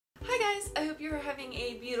guys, I hope you're having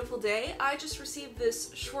a beautiful day. I just received this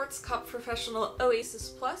Schwarzkopf Professional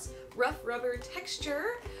OSIS Plus Rough Rubber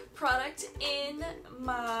Texture product in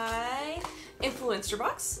my Influenster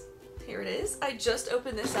box. Here it is. I just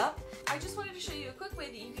opened this up. I just wanted to show you a quick way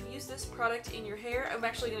that you can use this product in your hair. I'm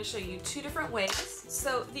actually going to show you two different ways.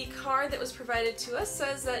 So the card that was provided to us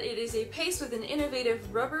says that it is a paste with an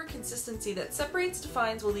innovative rubber consistency that separates,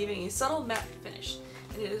 defines while leaving a subtle matte finish.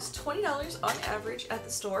 And it is $20 on average at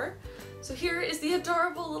the store. So here is the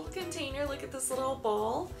adorable little container. Look at this little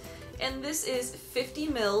ball. And this is 50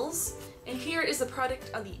 mils. And here is the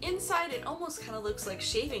product on the inside. It almost kind of looks like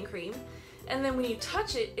shaving cream. And then when you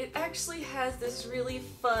touch it, it actually has this really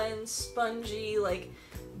fun, spongy, like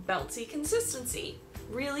bouncy consistency.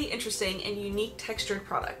 Really interesting and unique textured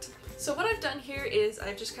product. So what I've done here is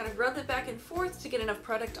I've just kind of rubbed it back and forth to get enough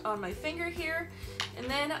product on my finger here. And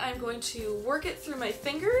then I'm going to work it through my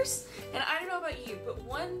fingers. And I don't know about you, but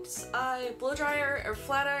once I blow dry or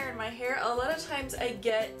flat iron my hair, a lot of times I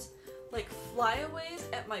get like flyaways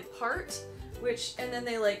at my part. And then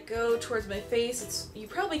they like go towards my face. You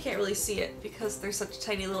probably can't really see it because they're such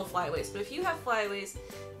tiny little flyaways, but if you have flyaways,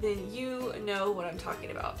 then you know what I'm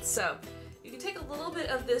talking about. So you can take a little bit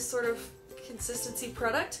of this sort of consistency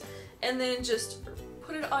product and then just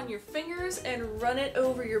put it on your fingers and run it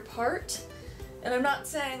over your part. And I'm not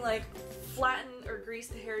saying like flatten or grease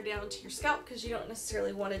the hair down to your scalp because you don't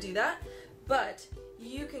necessarily want to do that, but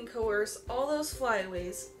you can coerce all those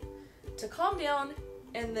flyaways to calm down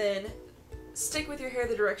and then stick with your hair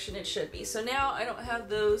the direction it should be. So now I don't have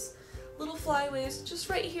those little flyaways just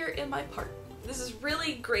right here in my part. This is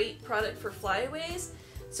really great product for flyaways.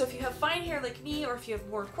 So if you have fine hair like me, or if you have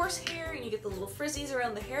more coarse hair and you get the little frizzies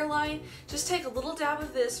around the hairline, just take a little dab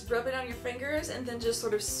of this, rub it on your fingers, and then just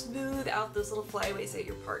sort of smooth out those little flyaways at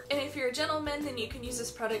your part. And if you're a gentleman, then you can use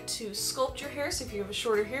this product to sculpt your hair. So if you have a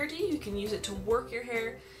shorter hairdo, you can use it to work your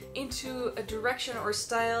hair into a direction or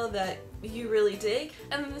style that you really dig.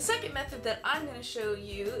 And then the second method that I'm going to show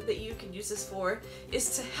you that you can use this for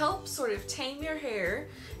is to help sort of tame your hair,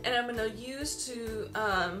 and I'm going to use to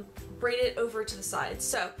braid it over to the side.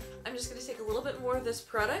 So I'm just going to take a little bit more of this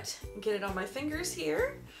product and get it on my fingers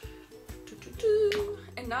here.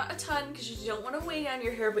 And not a ton because you don't want to weigh down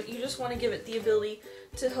your hair, but you just want to give it the ability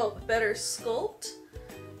to help better sculpt.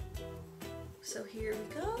 So here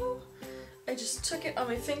we go. I just took it on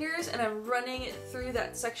my fingers and I'm running it through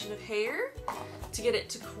that section of hair to get it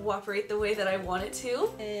to cooperate the way that I want it to.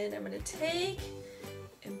 And I'm going to take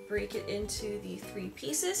and break it into the 3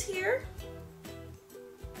 pieces here.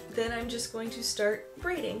 Then I'm just going to start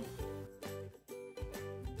braiding.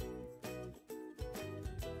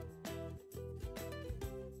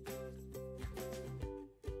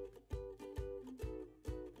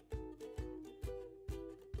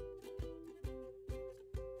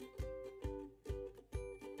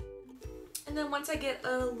 And then once I get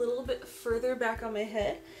a little bit further back on my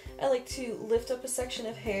head, I like to lift up a section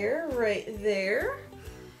of hair right there.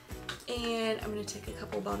 And I'm going to take a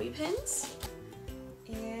couple bobby pins.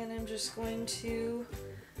 And I'm just going to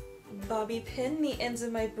bobby pin the ends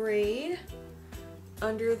of my braid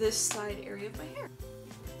under this side area of my hair.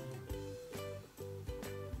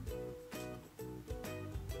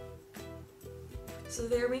 So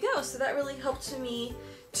there we go. So that really helped me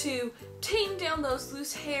to tame down those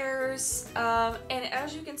loose hairs, and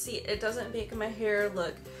as you can see, it doesn't make my hair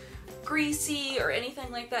look greasy or anything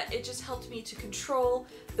like that. It just helped me to control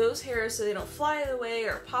those hairs so they don't fly away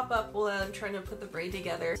or pop up while I'm trying to put the braid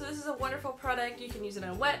together. So this is a wonderful product. You can use it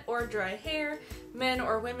on wet or dry hair. Men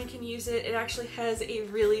or women can use it. It actually has a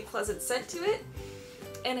really pleasant scent to it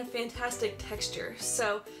and a fantastic texture.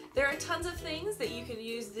 So there are tons of things that you can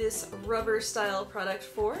use this rubber style product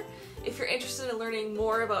for. If you're interested in learning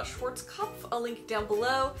more about Schwarzkopf, I'll link it down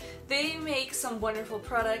below. They make some wonderful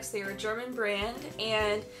products. They are a German brand,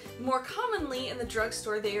 and more commonly in the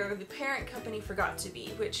drugstore they are the parent company for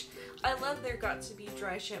Got2b, which I love their Got2b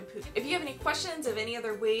dry shampoo. If you have any questions of any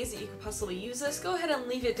other ways that you could possibly use this, go ahead and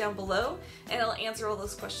leave it down below and I'll answer all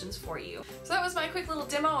those questions for you. So that was my quick little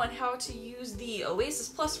demo on how to use the OSIS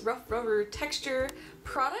Plus Rough Rubber Texture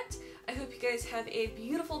product. I hope you guys have a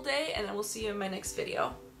beautiful day and I will see you in my next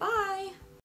video. Bye!